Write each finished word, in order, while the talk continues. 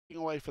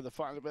Away for the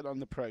final bit on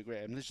the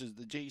program. This is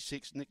the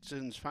G6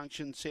 Nixon's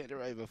Function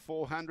Centre over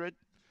 400.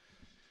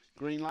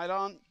 Green light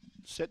on,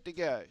 set to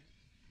go.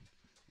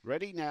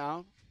 Ready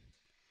now.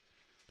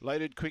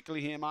 Loaded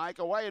quickly here, Mike.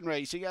 Away and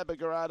racing.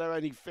 Abigorado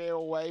only fair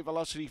away.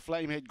 Velocity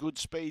Flame had good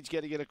speeds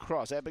getting it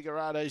across.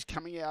 Abigorado's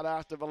coming out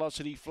after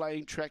Velocity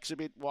Flame. Tracks a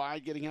bit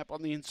wide, getting up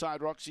on the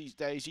inside. Roxy's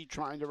Daisy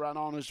trying to run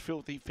on as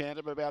Filthy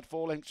Phantom, about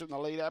 4 lengths from the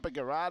lead.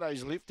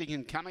 Abigorado's lifting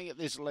and coming at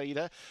this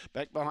leader.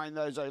 Back behind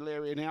those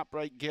O'Leary and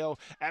Outbreak Girl.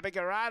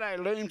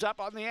 Abigorado looms up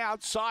on the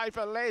outside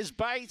for Les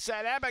Bates,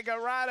 and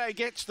Abigorado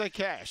gets the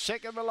cash.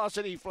 Second,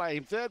 Velocity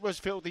Flame. Third was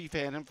Filthy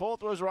Phantom.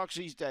 Fourth was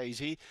Roxy's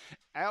Daisy.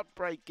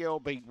 Outbreak Girl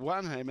beat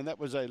one home, and that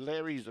was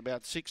O'Leary's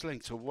about 6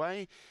 lengths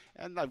away,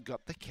 and they've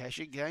got the cash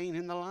again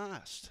in the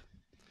last.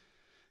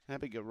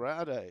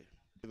 Abigorado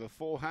over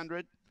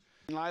 400.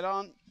 Light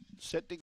on, set to